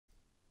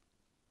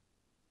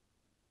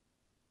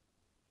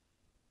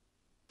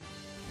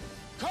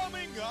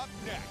Up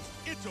next,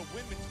 it's a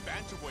women's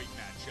bantamweight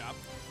matchup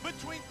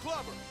between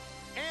Clubber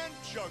and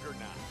Juggernaut.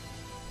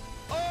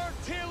 Our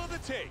tale of the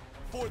tape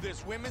for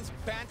this women's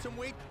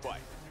bantamweight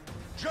fight.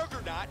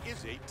 Juggernaut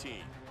is 18.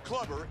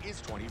 Clubber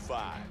is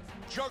 25.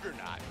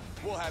 Juggernaut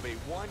will have a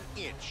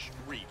 1-inch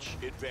reach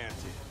advantage.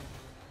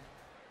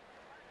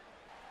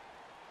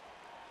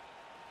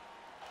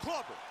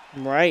 Clubber.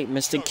 Right,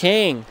 Mr.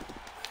 King.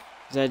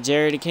 Is that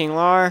Jerry the King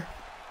Lawler?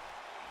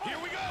 Here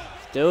we go.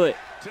 Let's do it.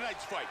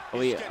 Tonight's fight.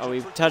 We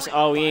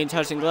ain't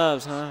touching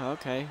gloves, huh?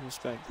 Okay,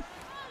 respect.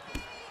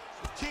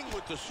 King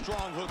with the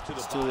strong hook to the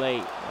It's too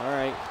late. All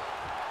right.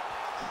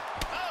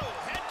 Oh,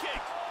 head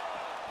kick.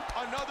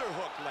 Another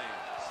hook lands.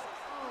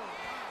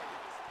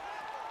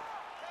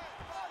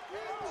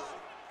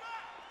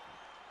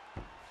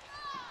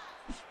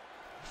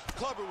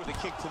 Clubber with a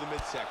kick to the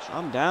midsection.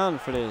 I'm down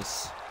for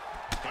this.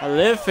 I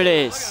live for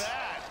this.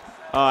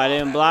 Oh, I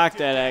didn't block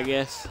that, I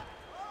guess.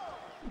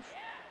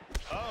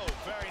 Oh,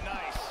 very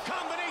nice.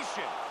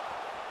 Combination.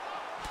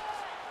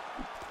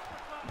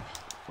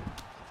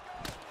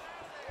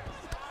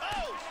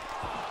 Oh,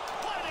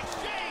 what an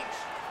exchange.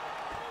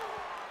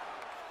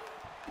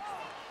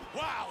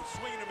 Wow,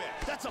 swing and a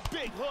miss. That's a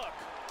big hook.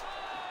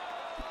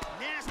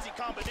 Nasty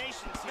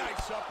combinations here.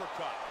 Nice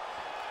uppercut.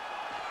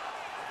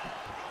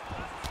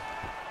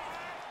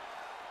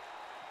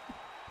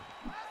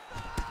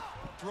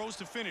 Throws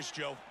to finish,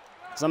 Joe.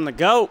 Cause I'm the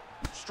GOAT.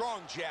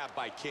 Strong jab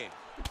by King.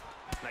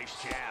 Nice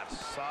jabs,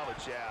 solid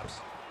jabs.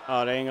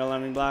 Oh, they ain't gonna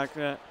let me block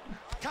that.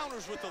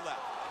 Counters with the left.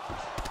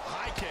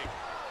 High kick.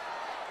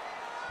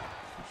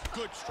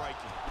 Good striking.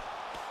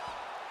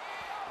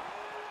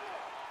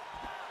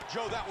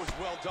 Joe, that was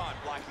well done,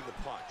 blocking the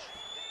punch.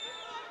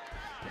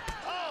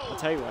 I'll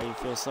tell you why you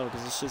feel slow,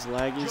 because it's just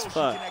laggy as Joe,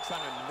 fuck. she connects on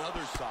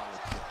another solid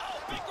kick.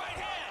 Oh, big right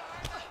hand.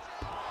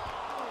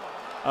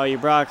 Oh, you're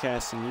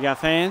broadcasting. You got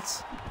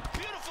fans?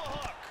 Beautiful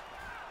hook.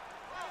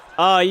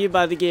 Oh, you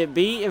about to get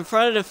beat in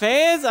front of the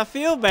fans? I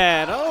feel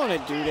bad. I don't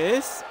want to do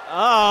this.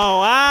 Oh,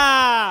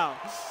 wow.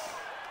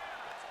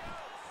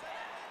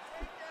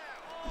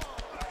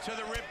 To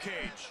the rib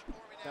cage.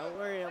 Don't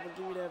worry, I'm going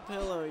to give you that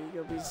pillow.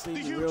 You're going to be The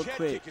sleeping huge real head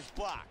quick. kick is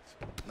blocked.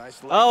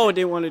 Nice leg Oh, kick.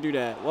 didn't want to do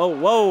that. Whoa,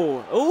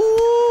 whoa.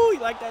 Ooh, you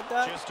like that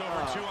duck? Just over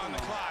 2 on the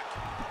clock.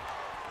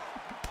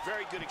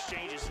 Very good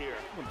exchanges here.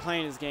 I'm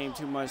playing this game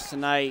too much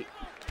tonight.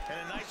 And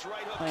a nice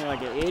right hook. Playing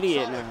like an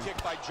idiot Solid now.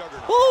 kick by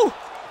Juggernaut. Woo!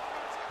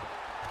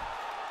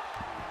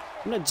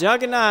 I'm a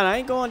Juggernaut. I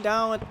ain't going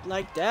down with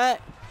like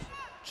that.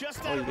 Just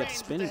Oh, out you of got the range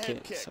spinning with the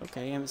head kicks. kick.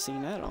 Okay, I haven't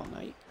seen that all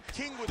night.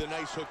 King with a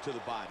nice hook to the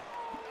body.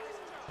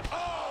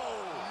 Oh!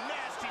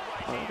 Nasty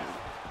right hand.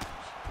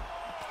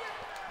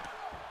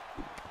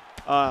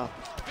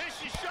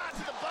 Vicious shot to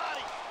the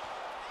body.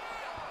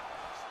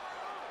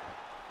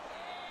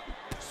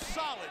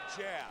 Solid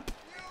jab.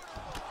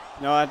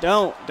 No, I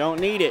don't. Don't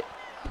need it.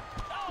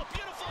 Oh,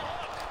 beautiful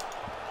hook.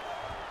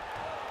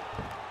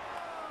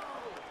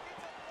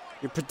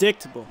 You're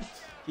predictable.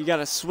 You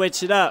gotta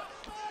switch it up.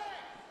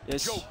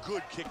 Yes. Joe,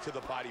 good kick to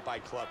the body by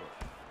Clubber.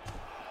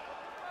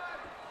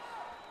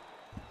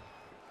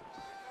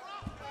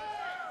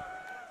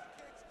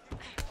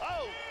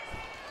 Oh,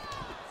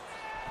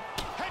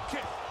 Head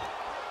kick.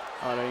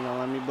 Oh, they ain't gonna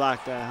let me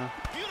block that,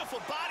 huh? beautiful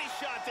body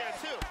shot there,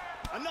 too.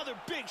 Another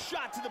big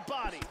shot to the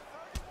body.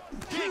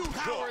 Big Huge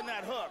power hook. in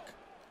that hook.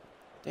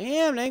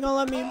 Damn, they ain't gonna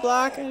let me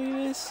block any of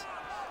this.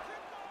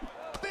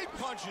 Big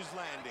punches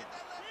landing.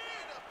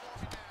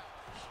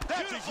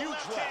 That's Beautiful a huge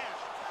left left. hand.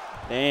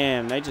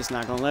 Damn, they just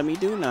not gonna let me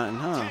do nothing,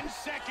 huh? 10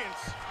 seconds.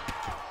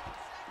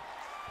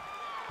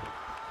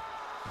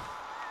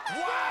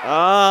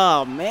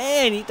 Oh,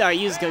 man, he thought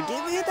you was gonna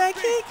give me that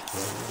kick?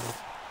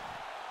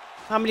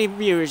 How many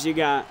viewers you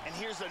got? And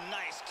here's a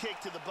nice kick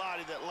to the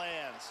body that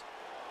lands.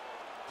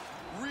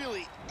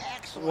 Really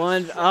excellent.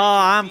 One. striking Oh,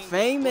 I'm being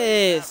displayed in that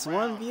famous. One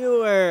round.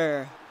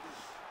 viewer.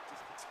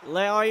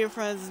 Let all your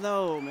friends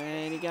know,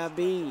 man. He got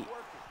beat.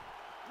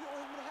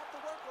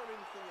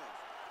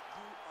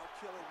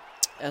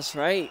 That's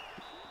right.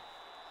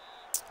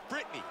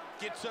 Brittany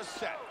gets us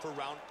set for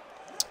round.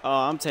 Oh,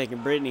 I'm taking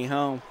Brittany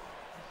home.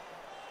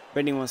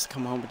 Brittany wants to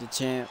come home with the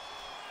champ.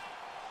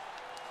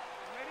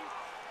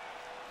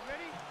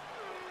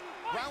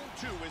 Round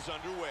 2 is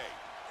underway.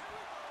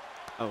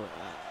 Oh,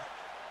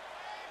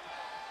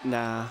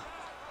 nah.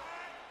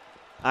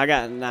 I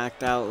got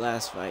knocked out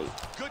last fight.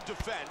 Good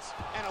defense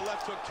and a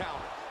left hook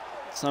counter.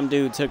 Some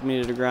dude took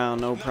me to the ground,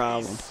 no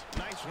problem.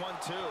 Nice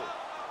 1-2.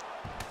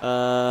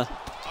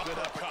 Good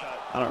uppercut.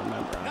 I don't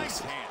remember,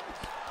 Nice honestly. hands.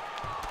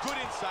 Good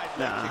inside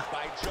leg Nah. kick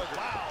by Juggernaut.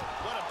 Wow,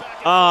 what a back and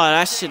Oh, forth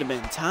that exchange. should have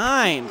been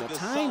timed. I With a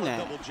timed solid that.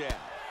 double jab.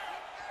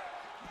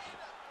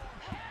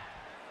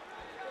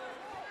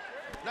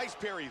 Nice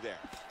parry there.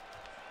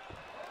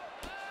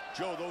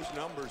 Joe, those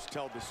numbers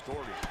tell the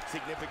story.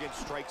 Significant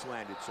strikes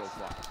landed so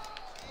far.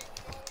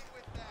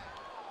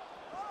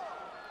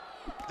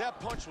 That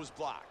punch was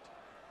blocked.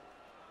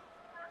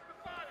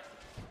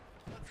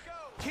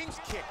 King's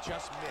kick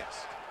just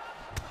missed.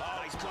 Oh,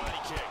 nice body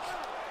kick.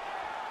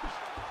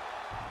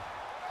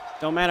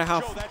 Don't matter how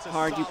Joe, that's a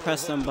hard you solid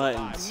press hook them to the body.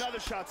 buttons. Another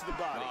shot to the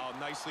body. Oh,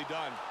 nicely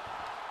done.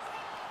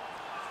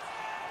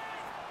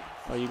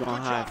 Oh, you're going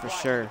Good high job for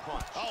blocking sure. the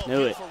punch. Oh, Knew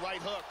it. beautiful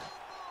right hook.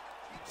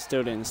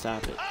 Still didn't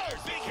stop it. Oh,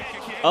 big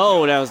head kick.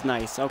 Oh, that was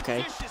nice.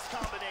 Okay. Vicious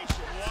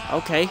combination. Wow.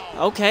 Okay.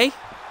 Okay.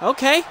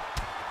 Okay.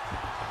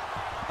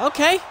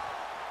 Okay.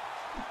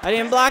 I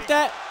didn't block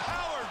that.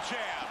 Power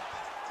jab.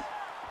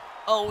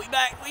 Oh, we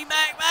back. We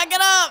back. Back it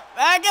up.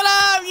 Back it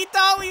up. You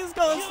thought we was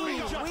going to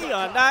sleep. We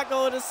are not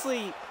going to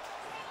sleep.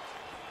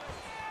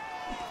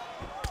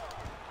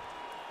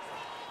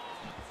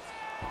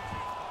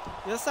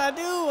 Yes, I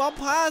do. I'm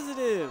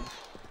positive.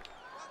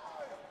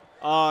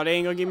 Oh, they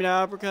ain't going to give me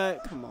that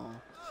uppercut? Come on.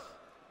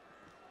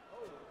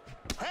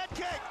 Head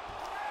kick.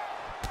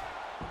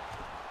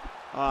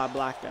 Oh, I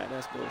blocked that.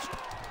 That's bullshit.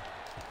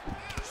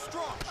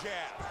 Strong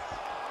jab.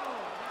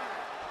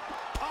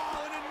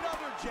 Oh, and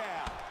another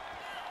jab.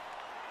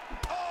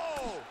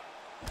 Oh,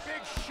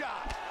 big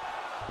shot.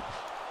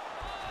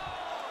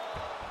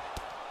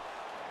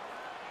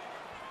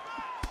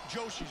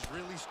 Joe, she's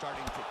really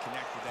starting to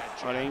connect with that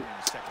jab Oh, they in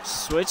the second round.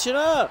 switch it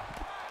up.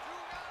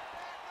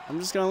 I'm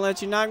just going to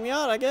let you knock me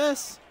out, I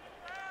guess.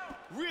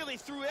 Really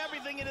threw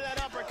everything into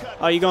that uppercut.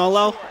 Oh, you going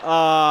low?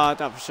 I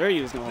thought for sure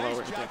you was going low Nice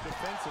right there. job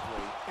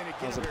defensively, and again,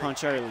 That was a very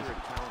punch early.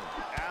 accurate counter.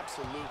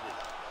 Absolutely.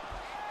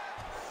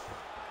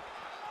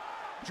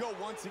 Joe,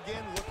 once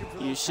again, looking for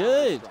You those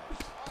should. counter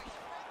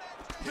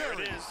strikes. There it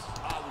is.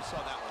 Ah, we saw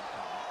that one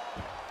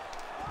coming.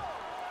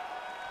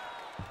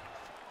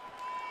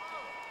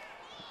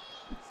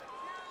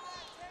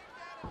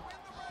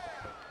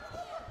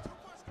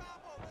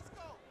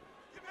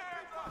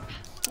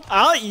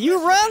 Oh,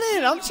 you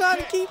running. I'm trying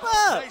to keep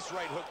up. Nice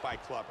right hook by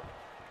Clubber.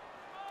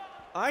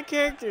 My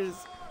character's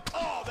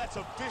Oh, that's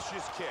a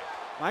vicious kick.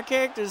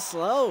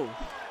 slow.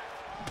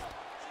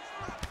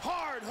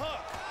 Hard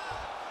hook.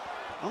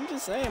 I'm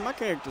just saying, my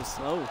character's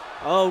slow.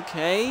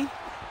 Okay.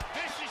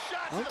 Vicious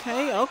shot to the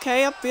Okay, body.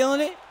 okay, I'm feeling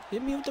it.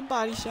 Hit me with the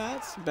body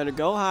shots. Better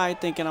go high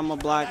thinking I'm a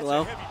block That's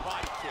low. a heavy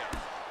body kick.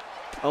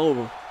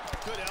 Oh.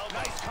 Good elbow.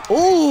 Nice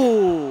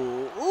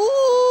combination.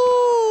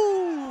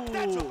 Ooh.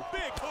 That's a Ooh.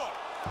 big hook.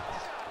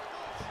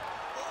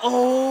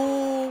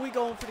 Oh, we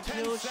going for the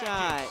 10 kill seconds.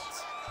 shot.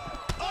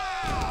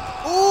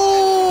 Oh! Ooh.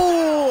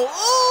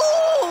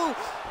 Ooh.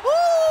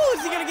 Ooh.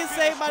 Is he going to get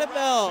saved by the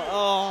bell?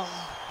 Oh.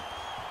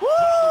 The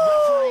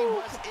referee Woo.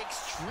 was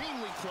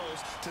extremely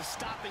close to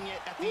stopping it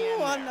at the Ooh,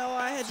 end I there. know.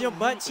 I had your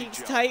butt Absolutely,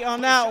 cheeks Joe. tight on Put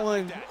a that shot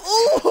one. like that to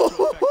affect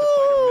the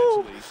fighter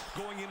Ooh. mentally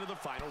going into the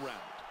final round.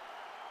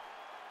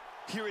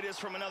 Here it is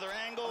from another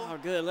angle. Oh,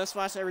 good. Let's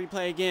watch that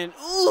replay again.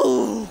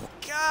 Ooh,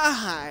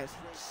 God.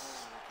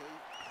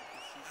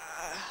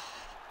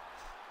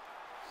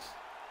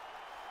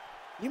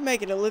 You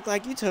making it look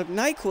like you took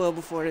NyQuil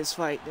before this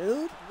fight,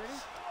 dude.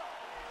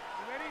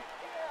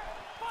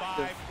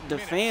 The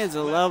fans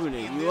are loving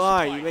it. You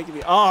are. You making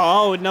me.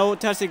 Oh, no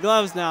touching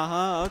gloves now,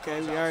 huh?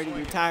 Okay, we already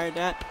retired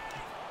that.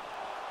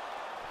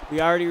 We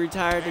already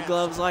retired the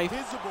gloves life.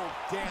 Visible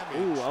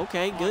damage. Ooh,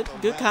 okay, on good, the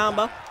good left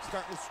combo. eye.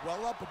 Starting to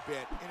swell up a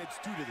bit, and it's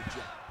due to the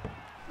jab.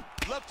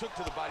 Left hook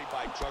to the body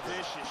by Juggernaut.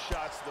 Vicious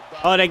shots to the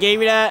body. Oh, they gave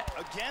me that.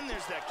 Again,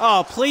 there's that.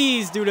 Oh,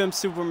 please do them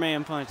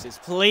Superman punches,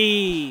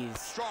 please.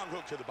 Strong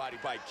hook to the body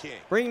by King.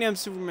 Bring them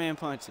Superman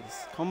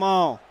punches. Come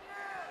on.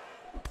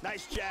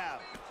 Nice jab.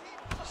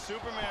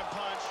 Superman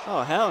punch.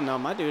 Oh, hell no.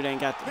 My dude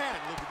ain't got the. Man,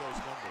 look at those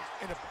numbers.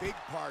 And a big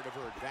part of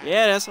her advantage.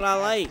 Yeah, that's what I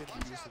has like. been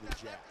the use of the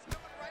jab.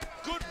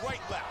 Good right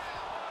left.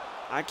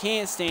 I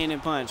can't stand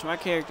and punch. My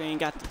character ain't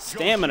got the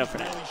stamina for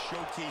that. Really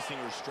showcasing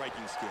her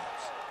striking skills.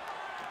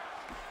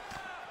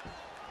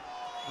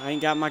 I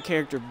ain't got my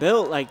character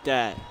built like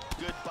that.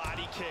 Good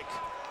body kick.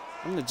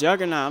 I'm the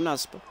Juggernaut. I'm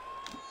not.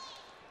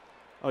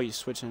 Oh, you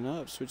switching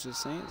up? Switch the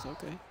stance?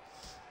 Okay.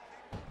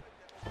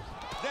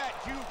 That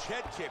huge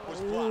head kick was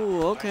blocked.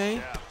 Ooh, okay.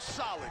 Nice jab.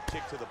 Solid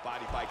kick to the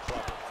body by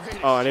Clubber. Great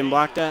Oh, I didn't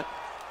block exchange. that.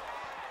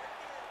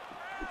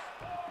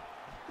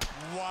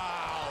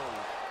 Wow.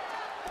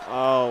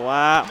 Oh,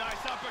 wow.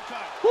 Nice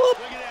uppercut. Whoop.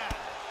 Look at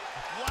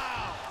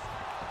that.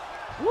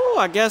 Wow. Ooh,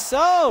 I guess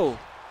so.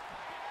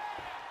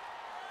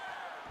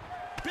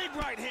 Big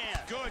right hand.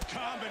 Good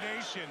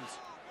combinations.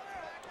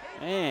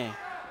 Man.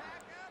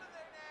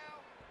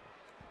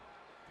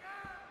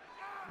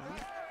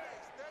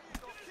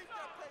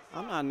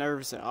 I'm not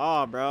nervous at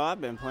all, bro.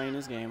 I've been playing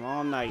this game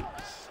all night.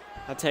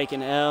 I've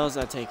taken L's.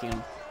 I've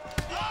taken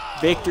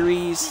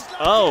victories.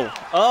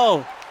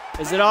 Oh.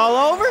 Is it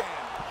all over?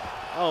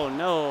 Oh,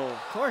 no. Of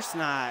course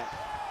not.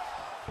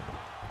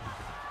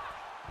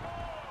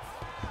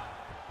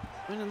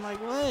 Winning like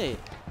what?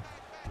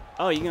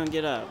 Oh, you're going to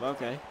get up.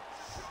 Okay.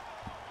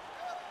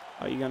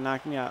 Oh, you're going to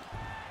knock me out.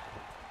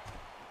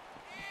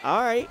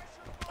 All right.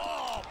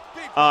 Oh,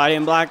 big Oh, I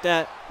didn't block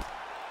that.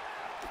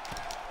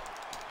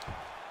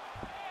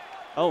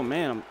 Oh,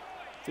 man.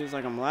 Feels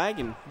like I'm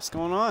lagging. What's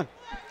going on?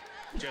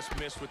 just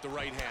missed with the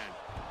right hand.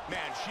 Man,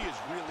 she has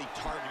really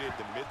targeted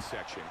the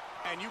midsection,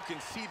 and you can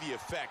see the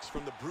effects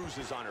from the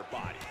bruises on her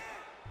body.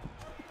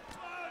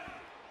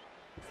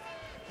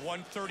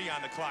 1:30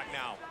 on the clock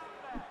now.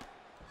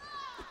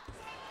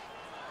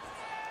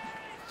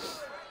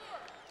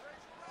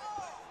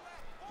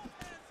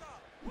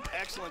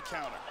 Excellent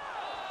counter.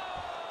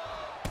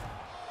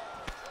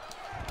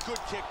 Good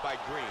kick by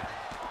Green.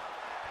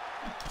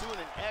 Doing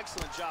an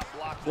excellent job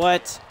blocking.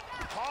 What?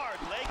 Hard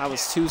leg I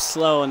was kick. too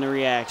slow in the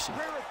reaction.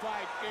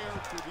 Rarefied air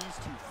for these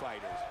two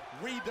fighters,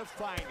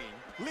 redefining,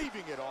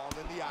 leaving it all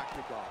in the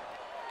octagon.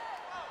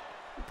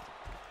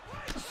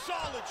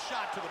 Solid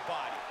shot to the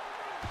body.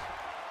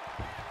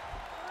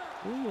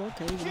 Ooh,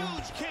 okay. Man.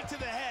 Huge kick to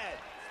the head.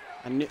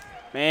 I knew,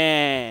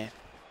 man.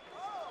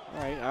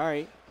 All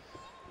right.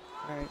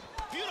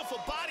 Beautiful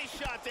body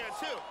shot there,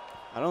 too.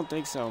 I don't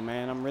think so,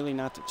 man. I'm really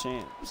not the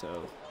champ,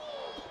 so.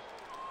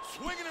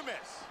 Swing and a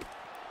miss.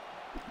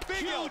 Big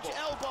Huge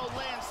elbow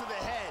lands to the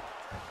head.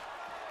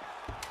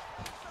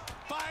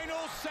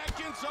 Final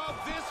seconds of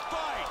this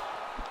fight.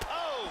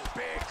 Oh,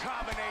 Big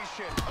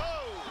combination.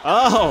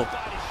 Oh. body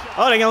shot.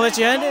 Oh, they gonna let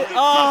you end it?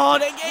 Oh,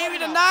 they gave you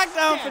the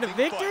knockdown for the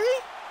victory?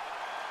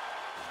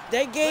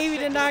 They gave you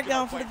the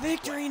knockdown for the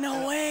victory?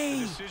 No way.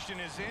 The decision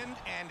is in,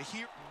 and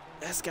here.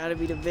 That's gotta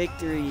be the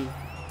victory.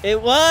 It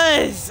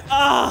was.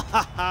 Oh.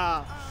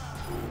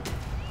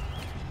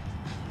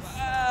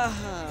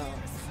 Wow.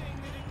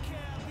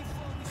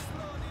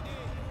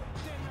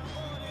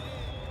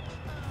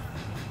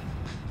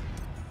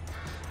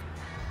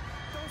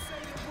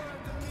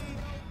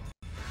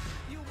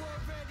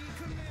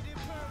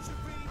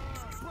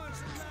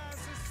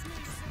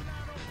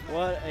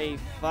 What a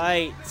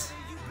fight.